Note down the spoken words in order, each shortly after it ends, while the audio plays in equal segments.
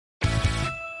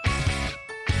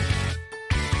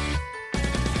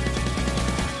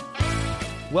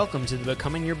Welcome to the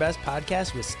Becoming Your Best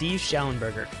podcast with Steve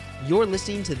Schallenberger. You're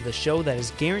listening to the show that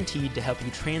is guaranteed to help you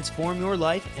transform your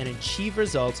life and achieve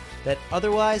results that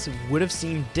otherwise would have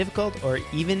seemed difficult or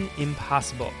even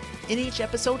impossible. In each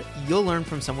episode, you'll learn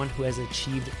from someone who has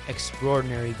achieved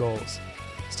extraordinary goals.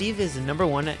 Steve is the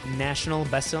 #1 national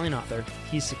best-selling author.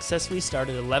 He's successfully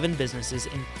started 11 businesses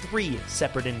in 3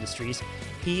 separate industries.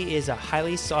 He is a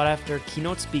highly sought-after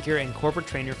keynote speaker and corporate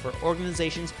trainer for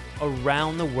organizations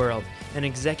around the world, an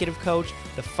executive coach,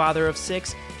 the father of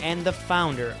 6, and the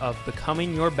founder of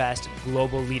Becoming Your Best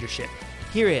Global Leadership.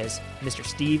 Here is Mr.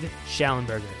 Steve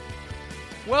Schallenberger.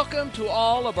 Welcome to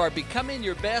all of our Becoming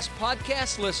Your Best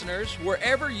podcast listeners,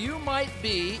 wherever you might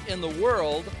be in the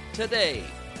world today.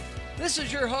 This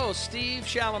is your host, Steve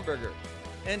Schallenberger,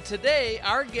 and today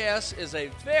our guest is a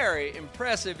very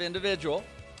impressive individual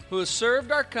who has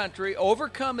served our country,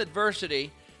 overcome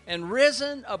adversity, and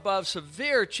risen above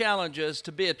severe challenges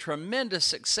to be a tremendous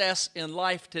success in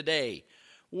life today.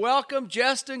 Welcome,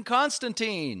 Justin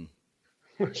Constantine.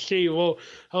 Steve, well,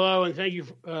 hello, and thank you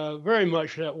very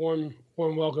much for that warm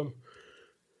welcome.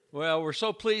 Well, we're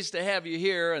so pleased to have you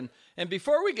here. And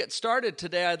before we get started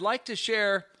today, I'd like to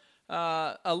share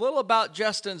a little about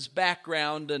Justin's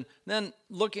background and then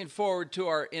looking forward to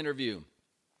our interview.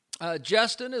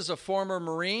 Justin is a former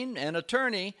Marine and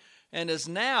attorney and is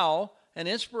now an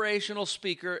inspirational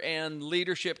speaker and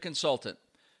leadership consultant.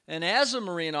 And as a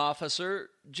Marine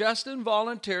officer, Justin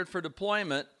volunteered for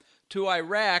deployment to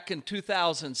Iraq in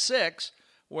 2006,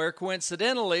 where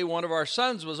coincidentally one of our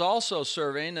sons was also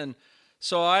serving. And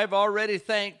so I've already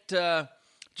thanked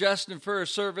Justin for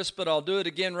his service, but I'll do it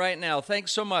again right now.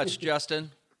 Thanks so much,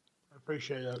 Justin. I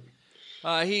appreciate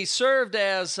that. He served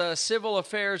as a civil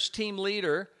affairs team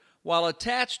leader while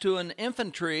attached to an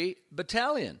infantry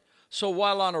battalion. So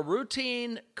while on a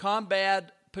routine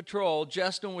combat patrol,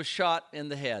 Justin was shot in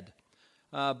the head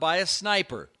by a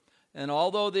sniper. And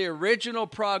although the original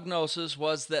prognosis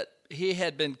was that he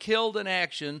had been killed in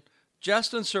action,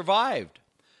 Justin survived.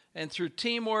 And through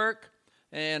teamwork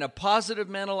and a positive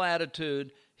mental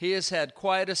attitude, he has had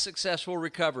quite a successful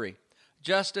recovery.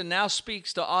 Justin now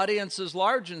speaks to audiences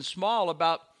large and small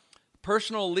about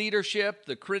personal leadership,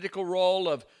 the critical role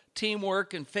of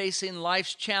teamwork in facing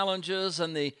life's challenges,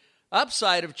 and the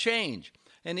upside of change.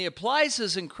 And he applies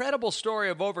his incredible story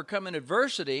of overcoming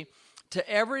adversity to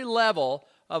every level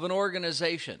of an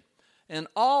organization and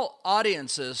all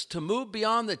audiences to move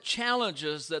beyond the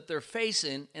challenges that they're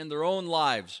facing in their own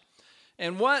lives.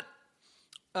 And what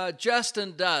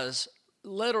Justin does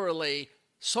literally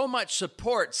so much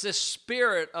supports this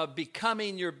spirit of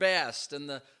becoming your best and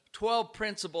the 12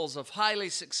 principles of highly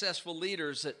successful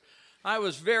leaders that I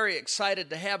was very excited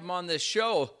to have him on this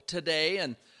show today.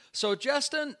 And so,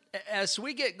 Justin, as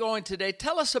we get going today,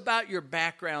 tell us about your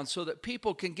background so that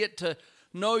people can get to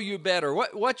know you better.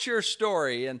 What's your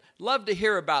story? And love to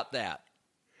hear about that.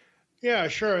 Yeah,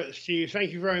 sure, Steve.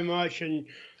 Thank you very much. And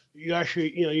you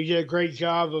actually, you did a great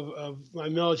job of my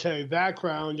military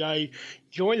background. I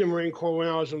joined the Marine Corps when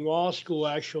I was in law school,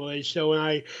 actually. So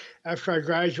after I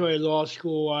graduated law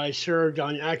school, I served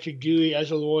on active duty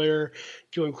as a lawyer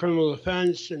doing criminal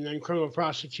defense and then criminal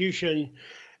prosecution.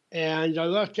 And I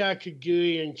left active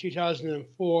duty in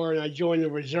 2004, and I joined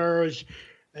the reserves,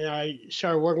 and I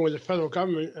started working with the federal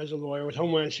government as a lawyer with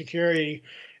Homeland Security.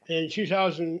 And in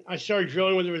 2000, I started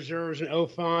drilling with the reserves in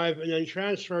 2005, and then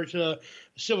transferred to the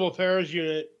Civil Affairs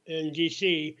Unit in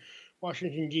D.C.,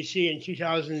 Washington, D.C. in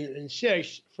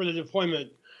 2006 for the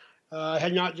deployment. I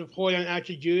had not deployed on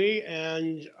active duty,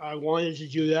 and I wanted to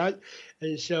do that.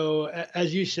 And so,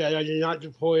 as you said, I did not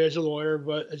deploy as a lawyer,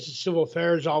 but as a civil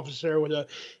affairs officer with an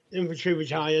infantry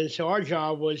battalion. So our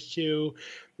job was to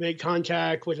make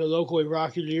contact with the local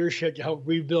Iraqi leadership to help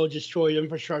rebuild destroyed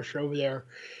infrastructure over there.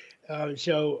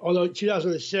 So although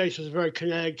 2006 was a very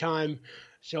kinetic time,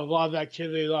 so a lot of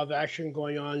activity, a lot of action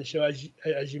going on. So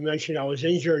as you mentioned, I was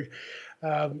injured.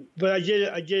 But I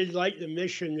did like the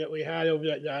mission that we had over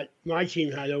that my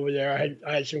team had over there.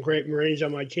 I had some great Marines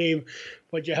on my team,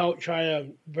 but to help try to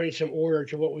bring some order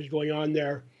to what was going on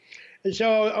there. And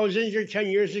so I was injured 10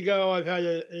 years ago. I've had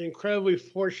an incredibly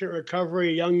fortunate recovery.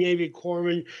 A young Navy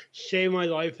corpsman saved my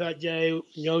life that day,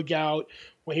 no doubt.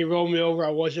 When he rolled me over, I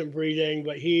wasn't breathing,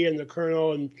 but he and the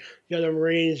colonel and the other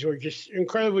Marines were just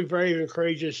incredibly brave and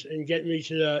courageous in getting me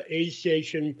to the aid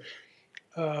station.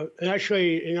 And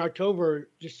actually, in October,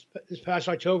 just this past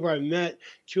October, I met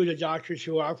 2 of the doctors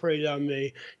who operated on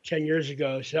me 10 years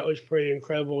ago. So that was pretty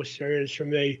incredible experience for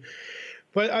me.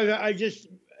 But I just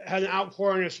had an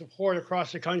outpouring of support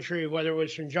across the country, whether it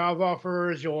was from job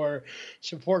offers or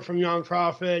support from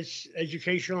nonprofits,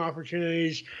 educational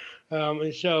opportunities.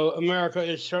 And so America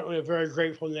is certainly a very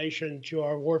grateful nation to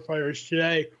our warfighters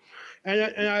today.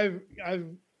 And I've,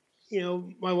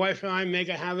 my wife and I make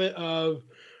a habit of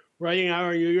writing out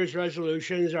our New Year's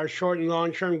resolutions, our short and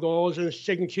long-term goals, and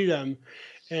sticking to them.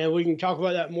 And we can talk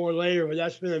about that more later, but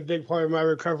that's been a big part of my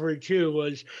recovery too,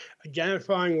 was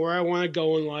identifying where I want to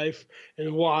go in life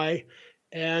and why,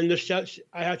 and the steps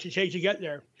I have to take to get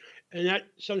there. And that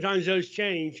sometimes those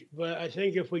change, but I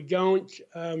think if we don't,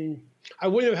 I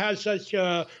wouldn't have had such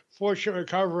a fortunate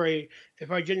recovery if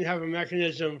I didn't have a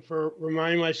mechanism for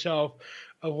reminding myself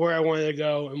of where I wanted to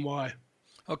go and why.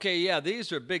 Okay, yeah,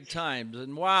 these are big times,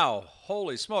 and wow,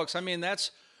 holy smokes. I mean,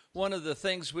 that's one of the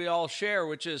things we all share,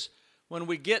 which is when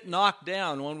we get knocked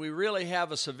down, when we really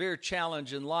have a severe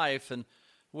challenge in life, and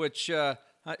which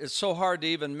it's so hard to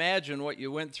even imagine what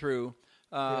you went through.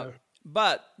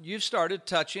 But you've started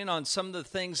touching on some of the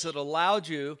things that allowed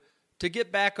you to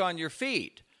get back on your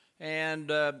feet.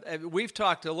 And we've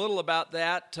talked a little about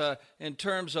that in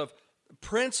terms of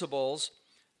principles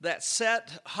that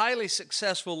set highly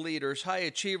successful leaders, high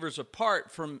achievers apart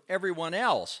from everyone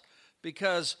else,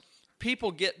 because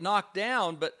people get knocked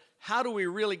down, but how do we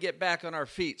really get back on our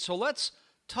feet? So let's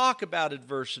talk about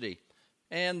adversity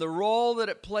and the role that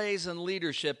it plays in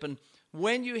leadership. And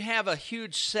when you have a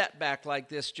huge setback like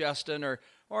this, Justin,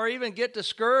 or even get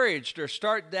discouraged or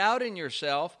start doubting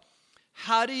yourself,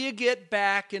 how do you get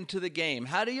back into the game?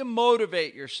 How do you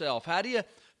motivate yourself? How do you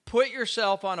put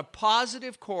yourself on a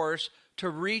positive course to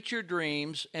reach your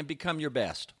dreams and become your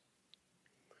best?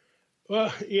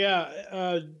 Well,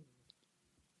 yeah,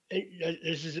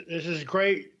 this is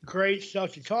great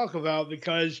stuff to talk about,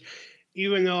 because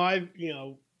even though I've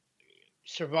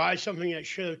survived something that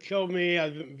should have killed me,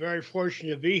 I've been very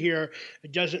fortunate to be here.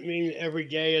 It doesn't mean that every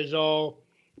day is all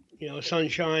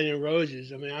sunshine and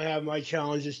roses. I mean, I have my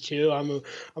challenges too.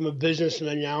 I'm a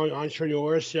businessman now, an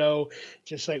entrepreneur. So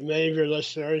just like many of your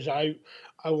listeners, I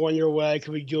wonder what I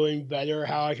could be doing better,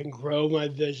 how I can grow my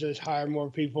business, hire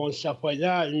more people and stuff like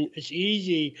that. And it's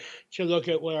easy to look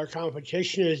at what our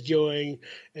competition is doing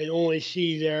and only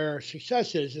see their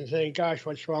successes and think, gosh,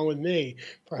 what's wrong with me,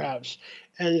 perhaps.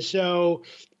 And so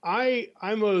I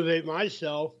motivate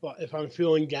myself if I'm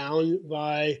feeling down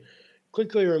by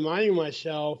quickly reminding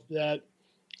myself that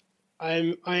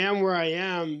I am where I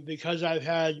am because I've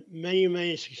had many,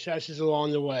 many successes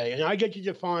along the way. And I get to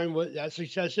define what that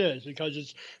success is because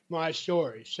it's my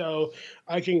story. So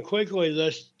I can quickly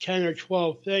list 10 or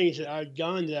 12 things that I've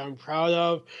done that I'm proud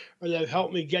of or that have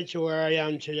helped me get to where I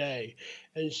am today.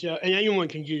 And anyone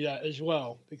can do that as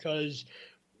well, because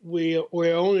we're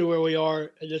only where we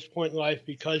are at this point in life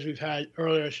because we've had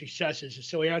earlier successes. And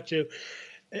so we have to,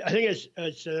 I think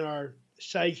it's in our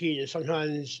psyche to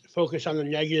sometimes focus on the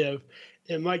negative.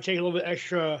 It might take a little bit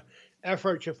extra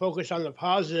effort to focus on the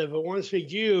positive, but once we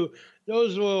do,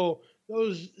 those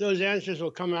answers will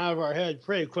come out of our head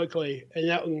pretty quickly, and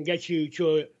that can get you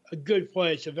to a good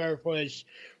place, a better place,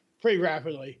 pretty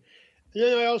rapidly. And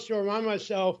then I also remind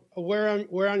myself of where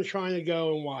I'm trying to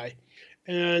go and why.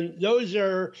 And those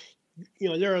are,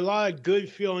 there are a lot of good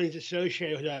feelings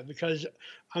associated with that, because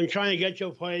I'm trying to get to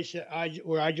a place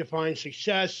where I define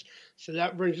success. So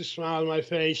that brings a smile to my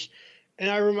face. And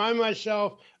I remind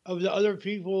myself of the other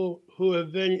people who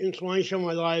have been influential in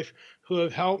my life, who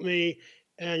have helped me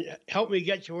and helped me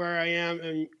get to where I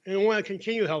am and want to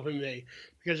continue helping me,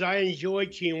 because I enjoy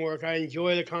teamwork. I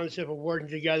enjoy the concept of working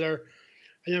together.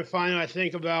 And then finally, I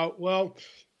think about, well,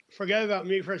 forget about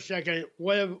me for a second.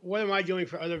 What am I doing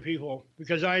for other people?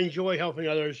 Because I enjoy helping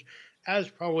others, as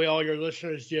probably all your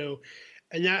listeners do.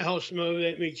 And that helps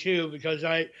motivate me too, because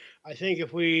I think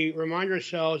if we remind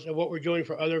ourselves of what we're doing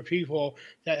for other people,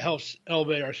 that helps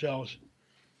elevate ourselves.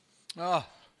 Oh,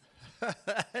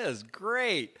 that is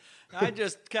great. I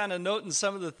just kind of noting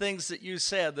some of the things that you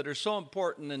said that are so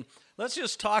important, and let's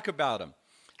just talk about them.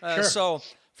 Sure. So,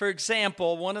 for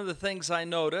example, one of the things I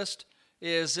noticed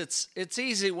is it's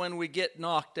easy when we get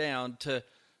knocked down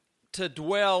to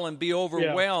dwell and be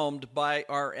overwhelmed by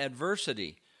our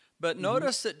adversity. But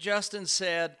notice that Justin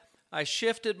said, I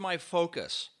shifted my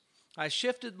focus. I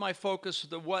shifted my focus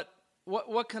to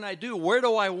what can I do? Where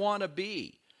do I want to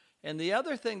be? And the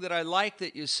other thing that I like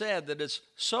that you said that is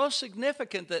so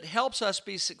significant that helps us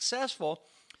be successful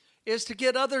is to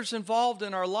get others involved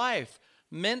in our life,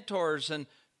 mentors and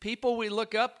people we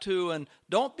look up to, and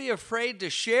don't be afraid to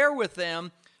share with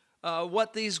them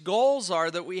what these goals are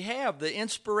that we have, the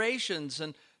inspirations,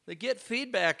 and they get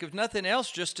feedback, if nothing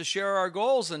else, just to share our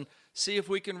goals and see if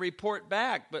we can report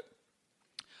back. But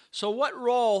so what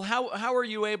role, how are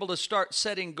you able to start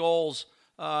setting goals?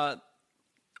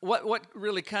 What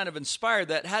really kind of inspired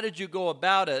that? How did you go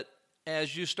about it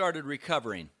as you started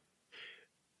recovering?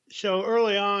 So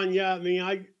early on, yeah, I mean,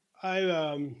 I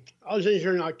was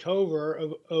injured in October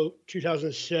of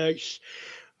 2006.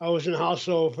 I was in the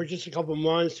hospital for just a couple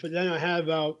months, but then I had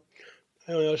about,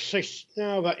 I don't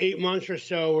know, about 8 months or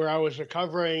so where I was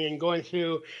recovering and going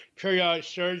through periodic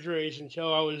surgeries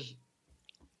until I was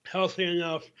healthy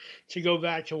enough to go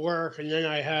back to work. And then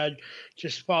I had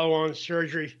just follow on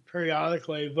surgeries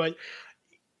periodically. But,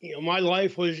 my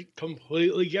life was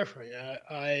completely different.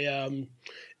 It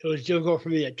was difficult for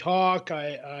me to talk.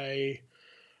 I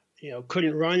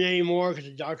couldn't run anymore because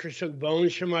the doctors took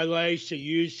bones from my legs to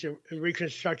use to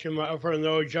reconstruct my upper and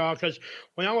lower jaw. Because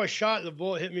when I was shot, the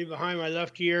bullet hit me behind my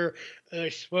left ear and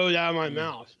exploded out of my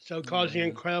mouth, so causing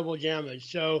incredible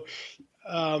damage. So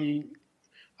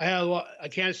I had I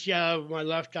can't see out of my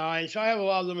left eye, and so I have a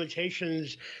lot of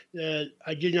limitations that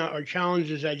I did not, or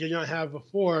challenges I did not have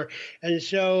before, and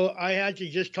so I had to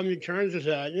just come to terms with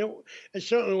that. It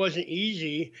certainly wasn't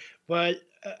easy, but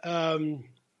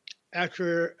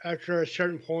after a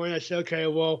certain point, I said, okay,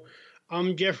 well,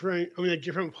 I'm different. I'm in a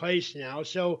different place now.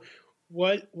 So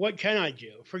what can I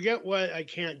do? Forget what I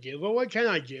can't do, but what can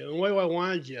I do, and what do I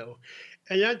want to do?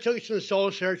 And that took some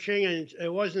soul searching, and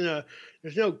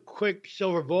there's no quick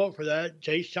silver bullet for that. It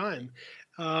takes time.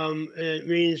 And it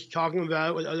means talking about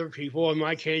it with other people. In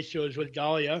my case, it was with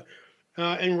Dahlia,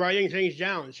 and writing things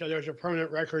down. So there's a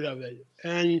permanent record of it.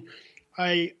 And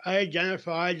I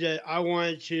identified that I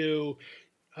wanted to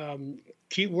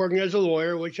keep working as a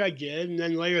lawyer, which I did. And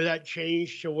then later that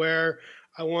changed to where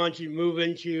I wanted to move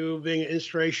into being an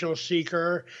inspirational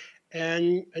seeker.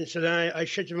 And so then I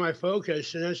shifted my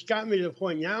focus, and it's got me to the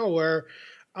point now where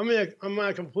I'm on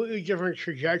a completely different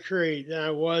trajectory than I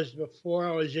was before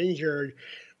I was injured,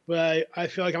 but I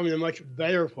feel like I'm in a much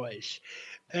better place.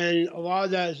 And a lot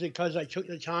of that is because I took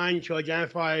the time to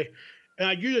identify, and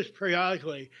I do this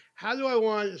periodically, how do I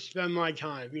want to spend my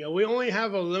time? We only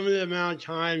have a limited amount of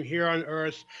time here on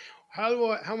Earth.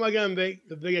 How am I going to make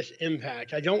the biggest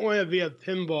impact? I don't want to be a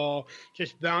pinball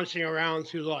just bouncing around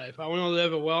through life. I want to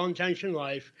live a well-intentioned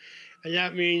life, and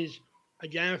that means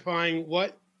identifying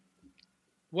what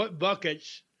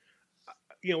buckets,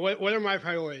 what are my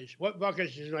priorities? What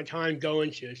buckets does my time go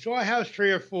into? So I have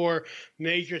 3 or 4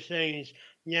 major things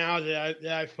now that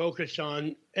I focus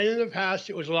on. And in the past,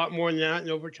 it was a lot more than that, and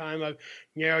over time, I've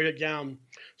narrowed it down.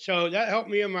 So that helped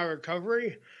me in my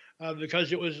recovery.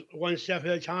 Because it was one step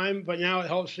at a time, but now it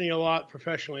helps me a lot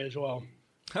professionally as well.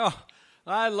 Oh,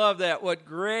 I love that. What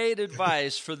great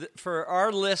advice for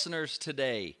our listeners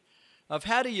today of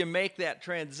how do you make that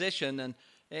transition.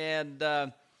 And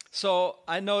so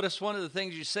I noticed one of the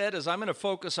things you said is I'm going to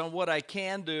focus on what I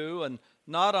can do and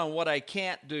not on what I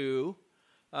can't do.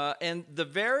 And the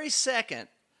very second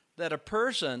that a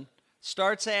person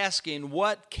starts asking,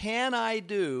 what can I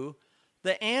do,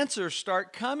 the answers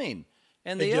start coming.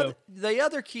 And the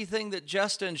other key thing that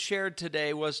Justin shared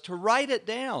today was to write it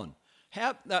down.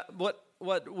 Have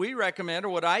what we recommend, or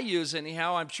what I use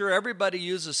anyhow. I'm sure everybody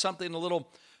uses something a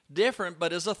little different,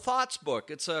 but is a thoughts book.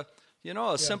 It's a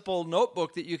simple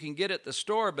notebook that you can get at the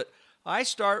store. But I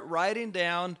start writing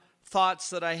down thoughts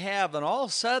that I have, and all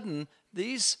of a sudden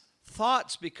these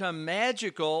thoughts become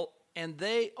magical, and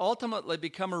they ultimately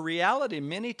become a reality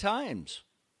many times.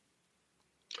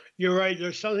 You're right.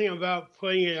 There's something about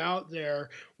putting it out there,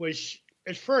 which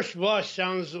at first blush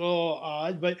sounds a little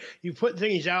odd, but you put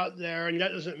things out there, and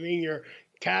that doesn't mean you're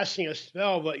casting a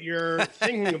spell, but you're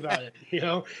thinking about it.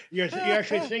 You're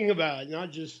actually thinking about it,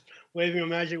 not just waving a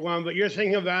magic wand, but you're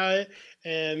thinking about it,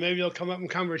 and maybe it'll come up in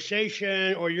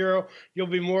conversation, or you'll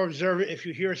be more observant if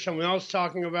you hear someone else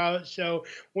talking about it. So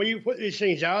when you put these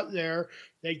things out there,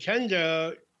 they tend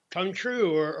to come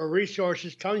true, or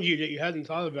resources come to you that you hadn't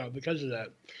thought about because of that.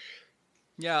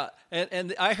 Yeah,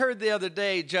 and I heard the other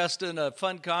day, Justin, a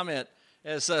fun comment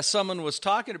as someone was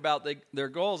talking about their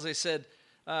goals. They said,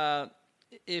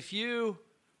 if you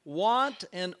want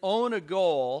and own a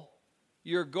goal,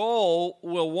 your goal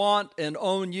will want and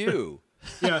own you.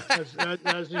 Yeah, that's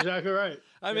exactly right.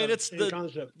 I mean, it's the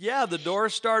concept. Yeah, the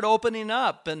doors start opening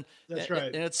up, and that's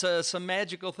right. And it's some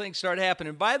magical things start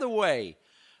happening. By the way,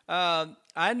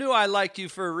 I knew I liked you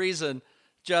for a reason,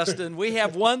 Justin. We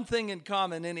have one thing in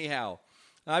common anyhow.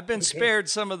 I've been spared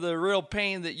some of the real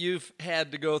pain that you've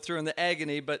had to go through in the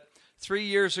agony, but 3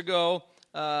 years ago,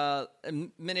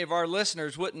 and many of our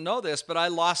listeners wouldn't know this, but I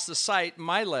lost the sight in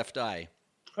my left eye.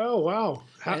 Oh, wow.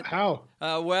 How?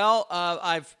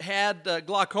 I've had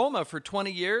glaucoma for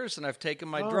 20 years, and I've taken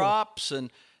my drops,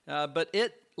 but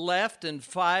it left in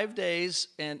 5 days,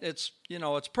 and it's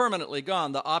permanently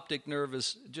gone. The optic nerve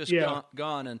is just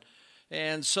gone,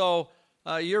 and so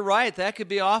you're right. That could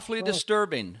be awfully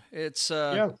disturbing. It's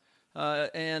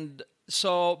and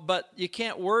but you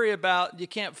can't you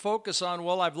can't focus on,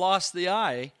 well, I've lost the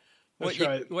eye. That's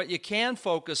right. What you can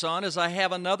focus on is I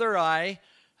have another eye.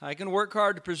 I can work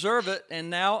hard to preserve it, and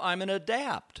now I'm going to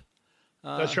adapt.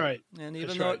 That's right. And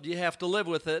even though you have to live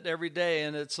with it every day,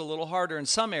 and it's a little harder in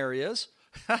some areas,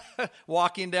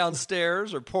 walking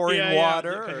downstairs or pouring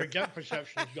water. Because your depth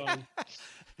perception is gone.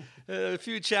 A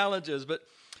few challenges, but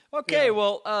okay. Yeah.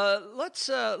 Well,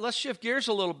 let's shift gears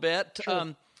a little bit.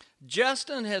 Sure.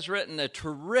 Justin has written a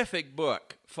terrific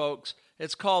book, folks.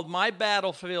 It's called My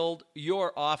Battlefield,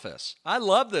 Your Office. I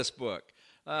love this book.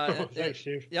 Thanks,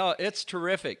 Steve. Yeah, it's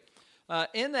terrific.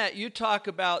 In that, you talk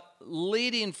about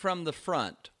leading from the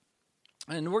front.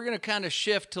 And we're going to kind of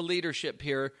shift to leadership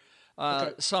here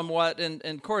somewhat. And,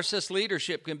 of course, this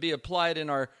leadership can be applied in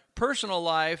our personal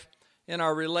life, in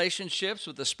our relationships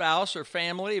with a spouse or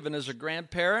family, even as a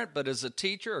grandparent, but as a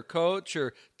teacher or coach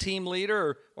or team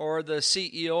leader or the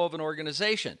CEO of an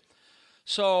organization.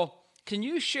 So can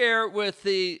you share with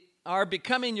our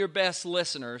Becoming Your Best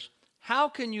listeners, how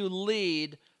can you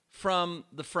lead from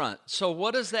the front? So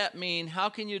what does that mean? How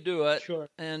can you do it? Sure.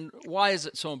 And why is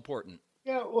it so important?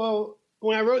 Yeah, well,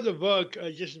 when I wrote the book,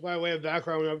 just by way of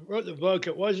background, when I wrote the book,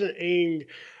 it wasn't aimed,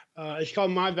 it's called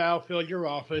My Battlefield, Your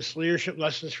Office, Leadership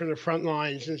Lessons from the Front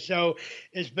Lines. And so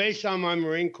it's based on my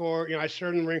Marine Corps. I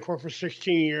served in the Marine Corps for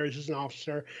 16 years as an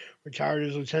officer, retired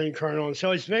as lieutenant colonel. And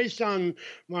so it's based on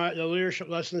the leadership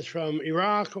lessons from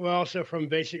Iraq, but also from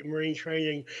basic Marine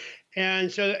training.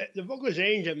 And so the book was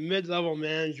aimed at mid-level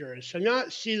managers. So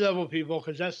not C-level people,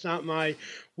 because that's not my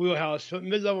wheelhouse, but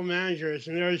mid-level managers.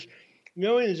 And there's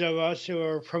millions of us who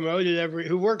are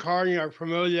who work hard and are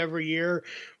promoted every year,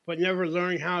 but never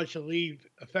learn how to lead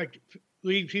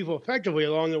people effectively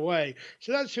along the way.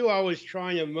 So that's who I was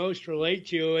trying to most relate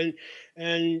to.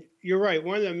 And you're right.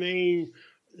 One of the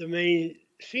main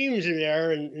themes in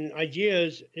there and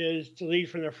ideas is to lead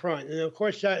from the front. And of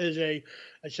course,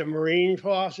 it's a Marine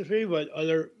philosophy, but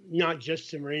not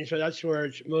just the Marines. So that's where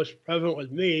it's most prevalent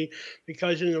with me,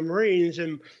 because in the Marines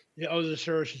and the other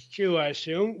services too, I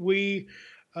assume, we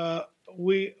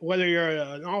whether you're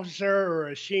an officer or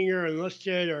a senior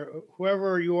enlisted or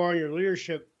whoever you are in your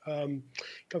leadership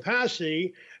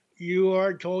capacity, you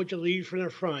are told to lead from the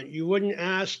front. You wouldn't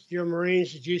ask your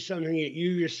Marines to do something that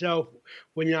you yourself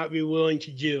would not be willing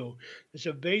to do. It's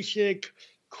a basic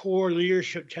core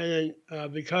leadership tenet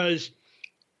because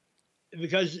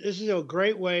this is a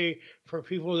great way for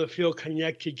people to feel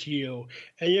connected to you.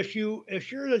 And if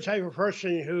you're the type of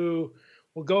person who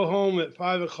will go home at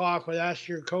 5 o'clock but ask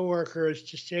your coworkers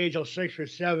to stay till 6 or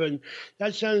 7,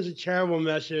 that sends a terrible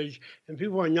message, and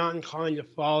people are not inclined to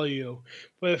follow you.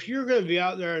 But if you're going to be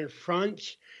out there in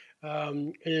front,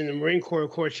 and in the Marine Corps,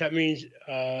 of course, that means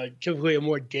typically a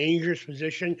more dangerous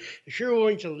position. If you're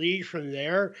willing to lead from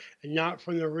there and not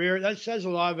from the rear, that says a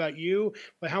lot about you,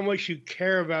 but how much you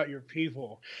care about your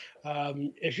people.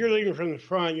 If you're leading from the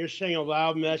front, you're saying a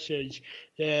loud message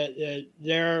that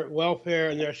their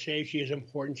welfare and their safety is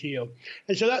important to you.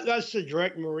 And so that's the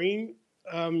direct Marine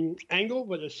angle,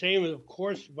 but the same, of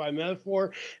course, by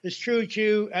metaphor, is true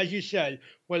too, as you said,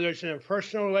 whether it's in a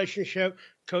personal relationship,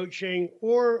 coaching,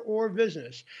 or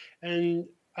business. And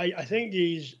I think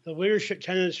the leadership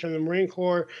tenets from the Marine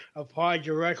Corps apply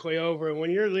directly over. And when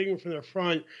you're leading from the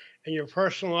front in your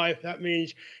personal life, that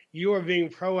means you are being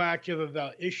proactive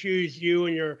about issues you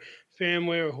and your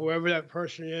family or whoever that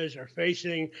person is are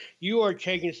facing. You are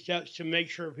taking steps to make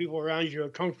sure people around you are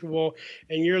comfortable,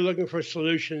 and you're looking for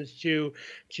solutions to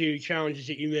challenges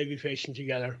that you may be facing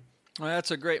together. Well,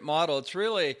 that's a great model. It's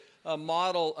really a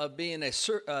model of being a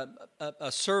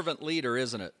servant leader,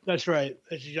 isn't it? That's right.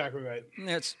 That's exactly right.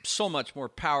 It's so much more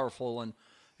powerful.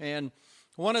 And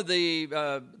one of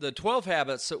the 12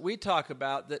 habits that we talk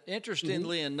about that,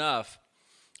 interestingly enough,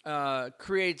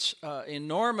 creates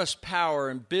enormous power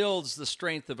and builds the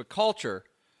strength of a culture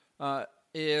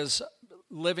is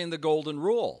living the golden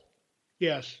rule.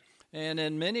 Yes. And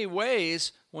in many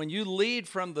ways, when you lead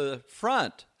from the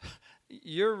front,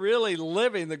 you're really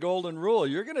living the golden rule.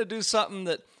 You're going to do something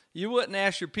that you wouldn't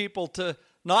ask your people to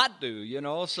not do,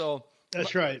 so.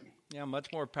 That's right. Yeah, much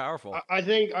more powerful. I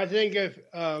think if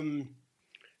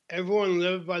everyone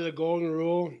lived by the golden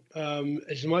rule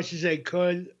as much as they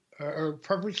could or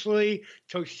purposely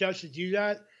took steps to do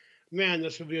that, man,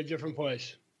 this would be a different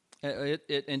place.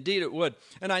 Indeed it would.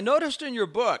 And I noticed in your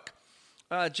book,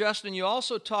 Justin, you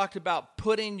also talked about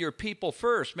putting your people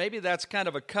first. Maybe that's kind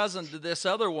of a cousin to this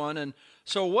other one. And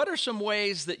so what are some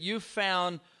ways that you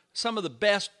found some of the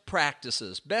best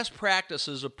practices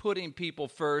of putting people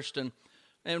first?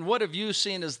 And what have you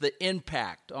seen as the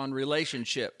impact on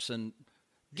relationships and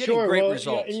getting great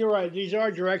results. Yeah, and you're right. These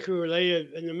are directly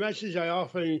related. And the message I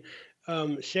often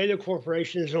say to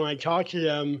corporations when I talk to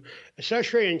them,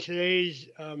 especially in today's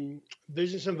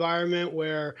business environment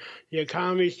where the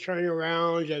economy is turning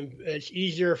around and it's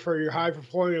easier for your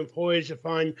high-performing employees to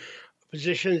find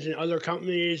positions in other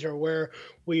companies, or where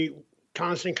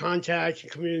constant contact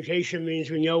and communication means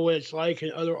we know what it's like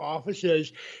in other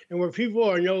offices, and where people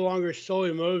are no longer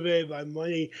solely motivated by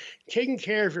money. Taking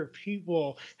care of your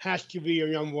people has to be your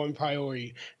number one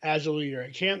priority as a leader.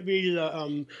 It can't be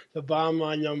the bottom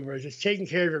line numbers. It's taking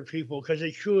care of your people, because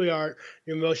they truly are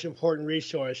your most important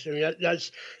resource. I mean,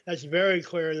 that's very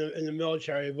clear in the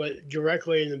military, but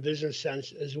directly in the business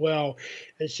sense as well.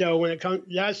 And so when it comes,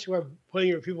 that's where putting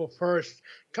your people first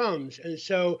comes. And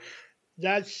so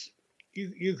that's,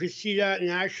 you could see that in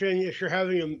action if you're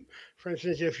having for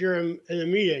instance, if you're in a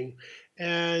meeting,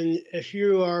 and if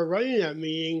you are running that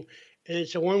meeting and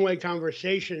it's a one-way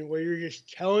conversation where you're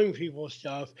just telling people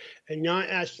stuff and not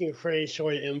asking for any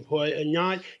sort of input and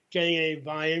not getting any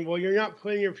buy-in, well, you're not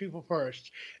putting your people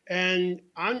first. And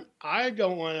I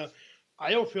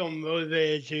don't feel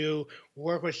motivated to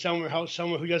work with someone or help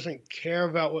someone who doesn't care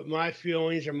about what my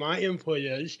feelings or my input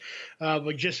is,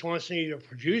 but just wants to need a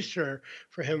producer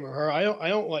for him or her. I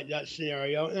don't like that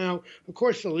scenario. Now, of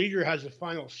course, the leader has the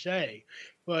final say,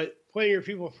 but putting your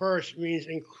people first means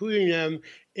including them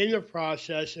in the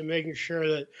process and making sure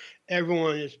that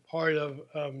everyone is part of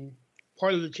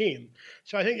the team.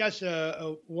 So I think that's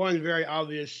one very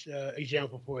obvious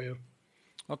example for you.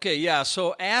 Okay, yeah,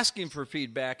 so asking for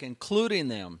feedback, including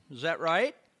them, is that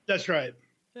right? That's right.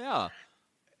 Yeah.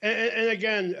 And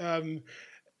again,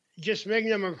 just making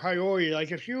them a priority.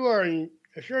 Like if you're in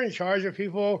charge of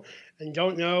people and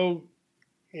don't know,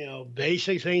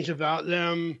 basic things about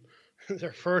them,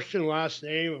 their first and last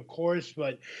name, of course,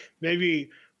 but maybe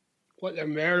what their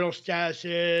marital status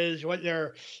is, what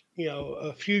their,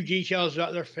 a few details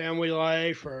about their family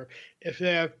life, or if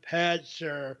they have pets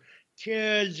or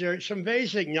kids, or some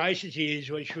basic niceties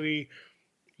which we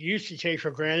used to take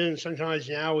for granted, and sometimes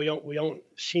now we don't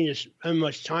seem to spend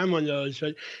much time on those.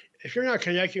 But if you're not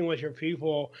connecting with your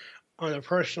people on a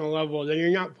personal level, then you're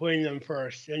not putting them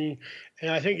first. And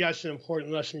I think that's an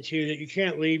important lesson too, that you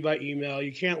can't lead by email.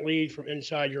 You can't lead from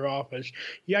inside your office.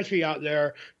 You have to be out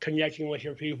there connecting with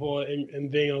your people and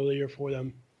being a leader for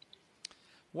them.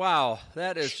 Wow,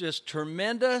 that is just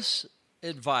tremendous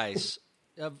advice.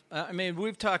 I mean,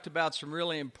 we've talked about some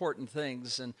really important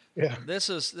things, and this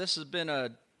has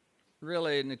been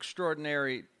really an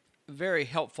extraordinary, very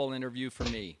helpful interview for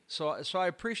me. So I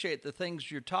appreciate the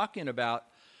things you're talking about.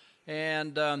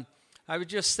 And I was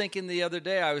just thinking the other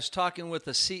day, I was talking with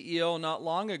a CEO not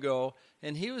long ago,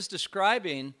 and he was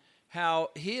describing how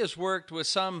he has worked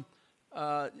with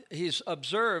he's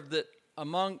observed that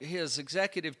among his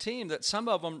executive team that some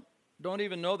of them don't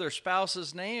even know their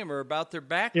spouse's name or about their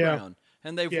background. Yeah.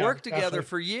 And they've worked together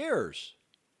for years.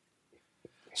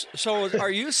 So are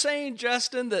you saying,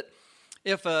 Justin, that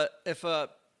if a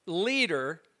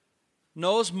leader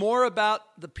knows more about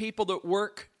the people that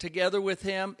work together with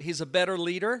him, he's a better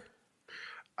leader?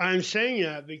 I'm saying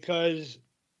that because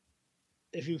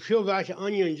if you peel back the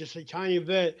onion just a tiny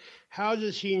bit, how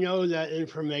does he know that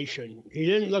information? He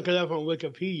didn't look it up on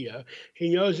Wikipedia. He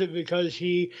knows it because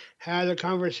he had a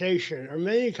conversation or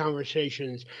many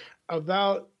conversations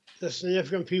about the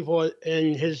significant people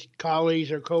in his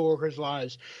colleagues or coworkers'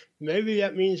 lives. Maybe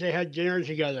that means they had dinner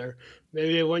together.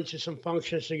 Maybe they went to some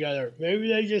functions together. Maybe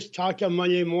they just talked on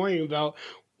Monday morning about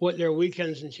what their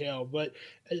weekends entail. But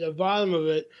at the bottom of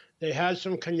it, they had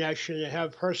some connection. They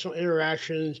have personal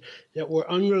interactions that were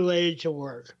unrelated to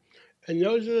work. And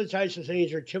those are the types of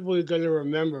things you're typically going to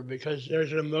remember because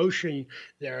there's an emotion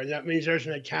there, and that means there's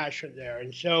an attachment there.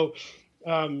 And so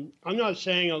I'm not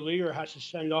saying a leader has to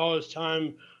spend all his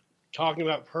time talking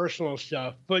about personal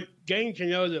stuff, but getting to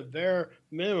know the bare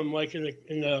minimum, like in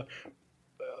the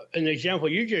example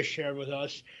you just shared with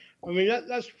us. I mean,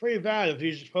 that's pretty bad if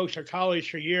these folks are colleagues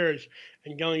for years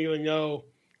and don't even know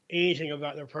anything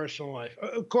about their personal life.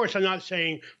 Of course, I'm not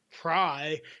saying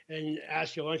pry and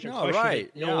ask you a bunch of questions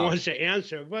that no one wants to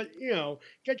answer, but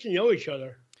get to know each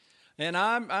other. And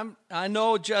I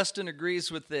know Justin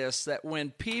agrees with this, that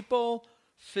when people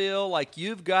feel like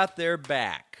you've got their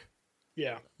back,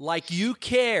 like you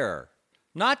care,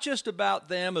 not just about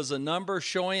them as a number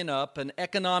showing up, an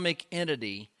economic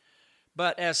entity,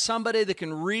 but as somebody that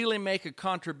can really make a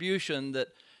contribution, that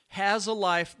has a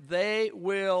life, they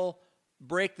will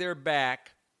break their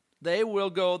back. They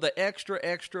will go the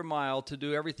extra mile to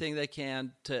do everything they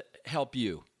can to help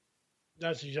you.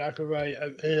 That's exactly right.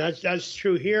 And that's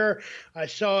true here. I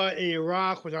saw it in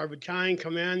Iraq with our battalion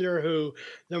commander who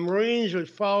the Marines would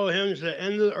follow him to the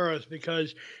end of the earth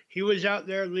because he was out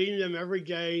there leading them every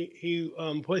day. He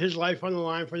put his life on the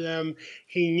line for them.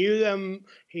 He knew them.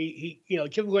 He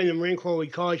typically in the Marine Corps, we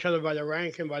call each other by the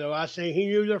rank and by the last name. He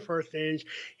knew their first names.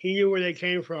 He knew where they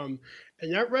came from.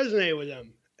 And that resonated with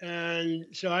them. And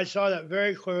so I saw that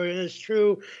very clearly. And it's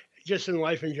true just in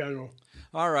life in general.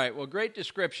 All right. Well, great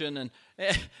description.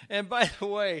 And by the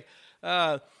way,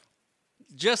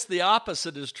 just the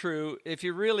opposite is true. If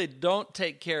you really don't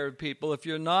take care of people, if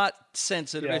you're not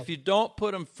sensitive, if you don't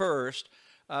put them first,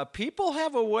 people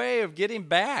have a way of getting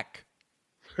back.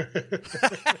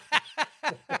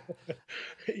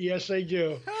 Yes, they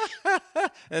do.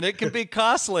 And it can be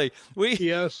costly.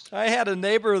 I had a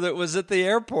neighbor that was at the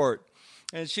airport,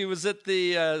 and she was at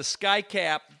the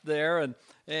SkyCap there,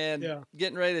 and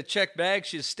getting ready to check bags.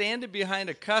 She's standing behind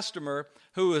a customer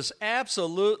who was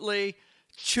absolutely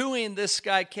chewing this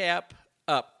SkyCap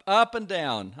up and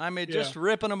down. I mean, just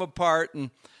ripping them apart.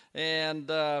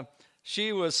 And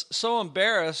she was so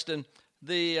embarrassed, and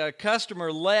the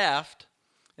customer left,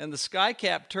 and the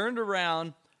SkyCap turned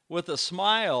around with a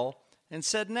smile and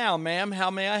said, "Now, ma'am, how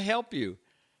may I help you?"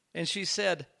 And she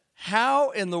said, "How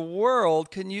in the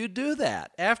world can you do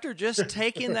that? After just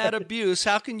taking that abuse,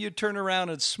 how can you turn around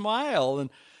and smile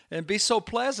and be so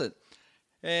pleasant?"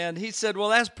 And he said, "Well,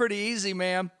 that's pretty easy,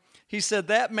 ma'am." He said,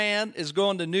 "That man is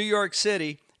going to New York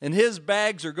City, and his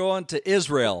bags are going to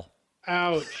Israel."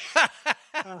 Ouch.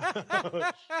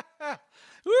 Ouch.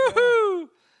 Woohoo!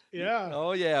 Yeah.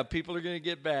 Oh, yeah, people are going to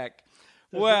get back.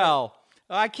 Well,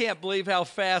 I can't believe how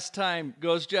fast time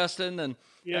goes, Justin. And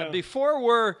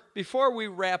before we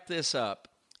wrap this up,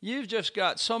 you've just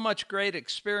got so much great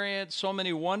experience, so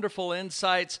many wonderful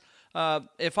insights.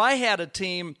 If I had a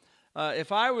team,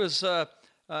 if I was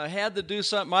had to do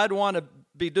something, I'd want to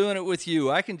be doing it with you.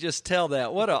 I can just tell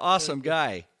that. What an awesome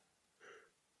guy.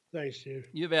 Thanks, Steve.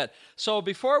 You bet. So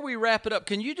before we wrap it up,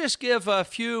 can you just give a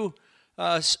few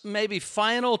maybe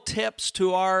final tips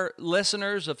to our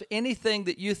listeners of anything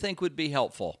that you think would be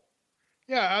helpful?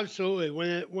 Yeah, absolutely.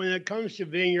 When it comes to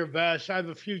being your best, I have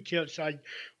a few tips I'd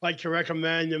like to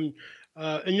recommend them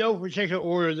in no particular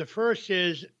order. The first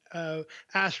is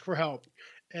ask for help.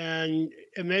 And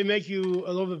it may make you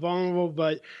a little bit vulnerable,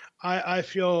 but I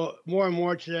feel more and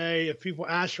more today, if people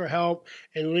ask for help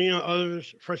and lean on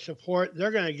others for support,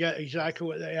 they're going to get exactly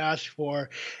what they ask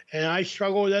for. And I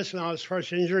struggled with this when I was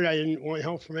first injured. I didn't want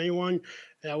help from anyone.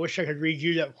 And I wish I could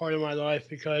redo that part of my life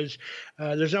because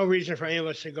there's no reason for any of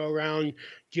us to go around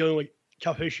dealing with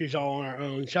tough issues all on our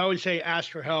own. So I would say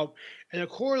ask for help. And the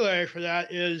corollary for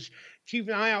that is keep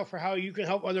an eye out for how you can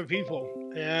help other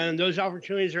people. And those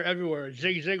opportunities are everywhere.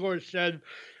 Zig Ziglar said,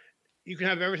 you can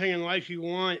have everything in life you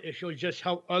want if you'll just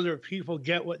help other people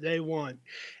get what they want.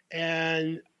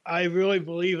 And I really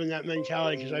believe in that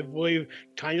mentality because I believe,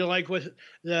 kind of like with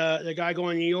the guy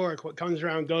going to New York, what comes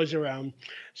around goes around.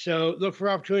 So look for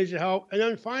opportunities to help. And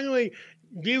then finally,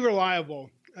 be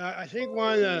reliable. I think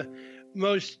one of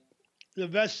the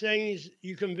best things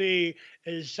you can be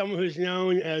is someone who's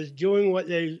known as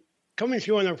coming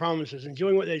through on their promises and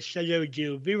doing what they said they would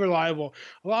do. Be reliable.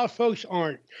 A lot of folks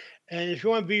aren't. And if you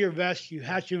want to be your best, you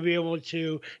have to be able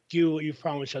to do what you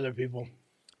promise other people.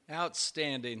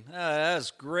 Outstanding.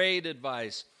 That's great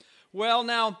advice. Well,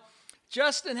 now,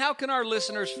 Justin, how can our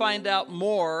listeners find out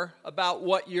more about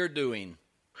what you're doing?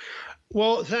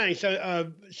 Well, thanks.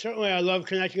 Certainly, I love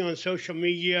connecting on social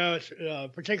media,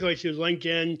 particularly through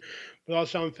LinkedIn, but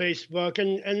also on Facebook.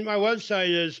 And my website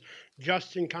is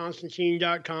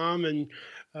justinconstantine.com, and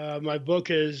my book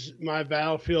is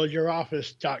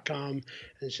mybattlefieldyouroffice.com.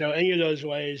 And so any of those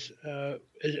ways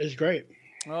is great.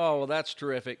 Oh, well, that's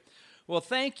terrific. Well,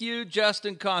 thank you,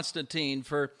 Justin Constantine,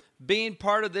 for being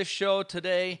part of this show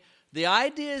today. The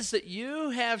ideas that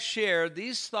you have shared,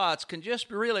 these thoughts, can just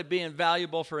really be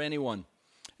invaluable for anyone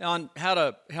on how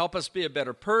to help us be a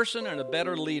better person and a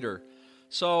better leader.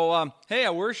 So, hey,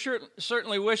 we're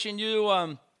certainly wishing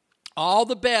you all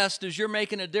the best as you're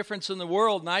making a difference in the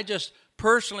world. And I just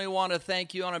personally want to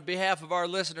thank you on behalf of our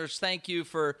listeners. Thank you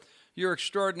for your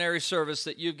extraordinary service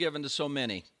that you've given to so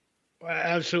many.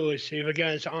 Absolutely, Steve.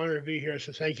 Again, it's an honor to be here,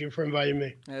 so thank you for inviting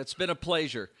me. It's been a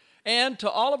pleasure. And to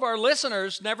all of our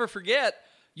listeners, never forget,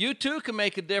 you too can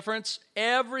make a difference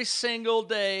every single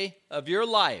day of your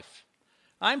life.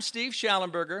 I'm Steve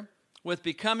Schallenberger with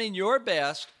Becoming Your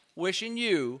Best, wishing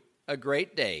you a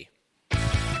great day.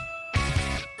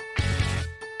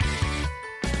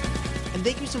 And And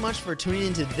thank you so much for tuning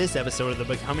into this episode of the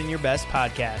Becoming Your Best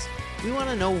podcast. We want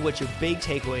to know what your big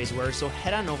takeaways were, so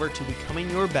head on over to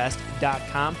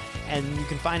becomingyourbest.com and you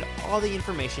can find all the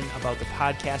information about the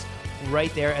podcast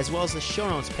right there, as well as the show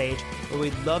notes page, where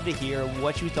we'd love to hear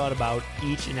what you thought about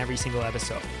each and every single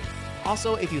episode.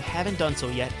 Also, if you haven't done so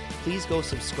yet, please go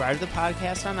subscribe to the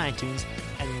podcast on iTunes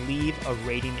and leave a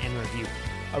rating and review.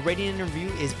 A rating and review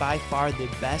is by far the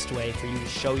best way for you to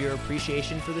show your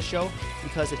appreciation for the show,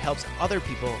 because it helps other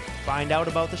people find out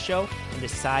about the show and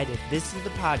decide if this is the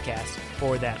podcast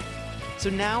for them. So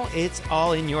now it's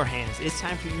all in your hands. It's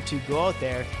time for you to go out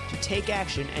there, to take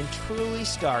action, and truly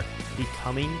start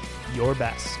becoming your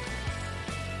best.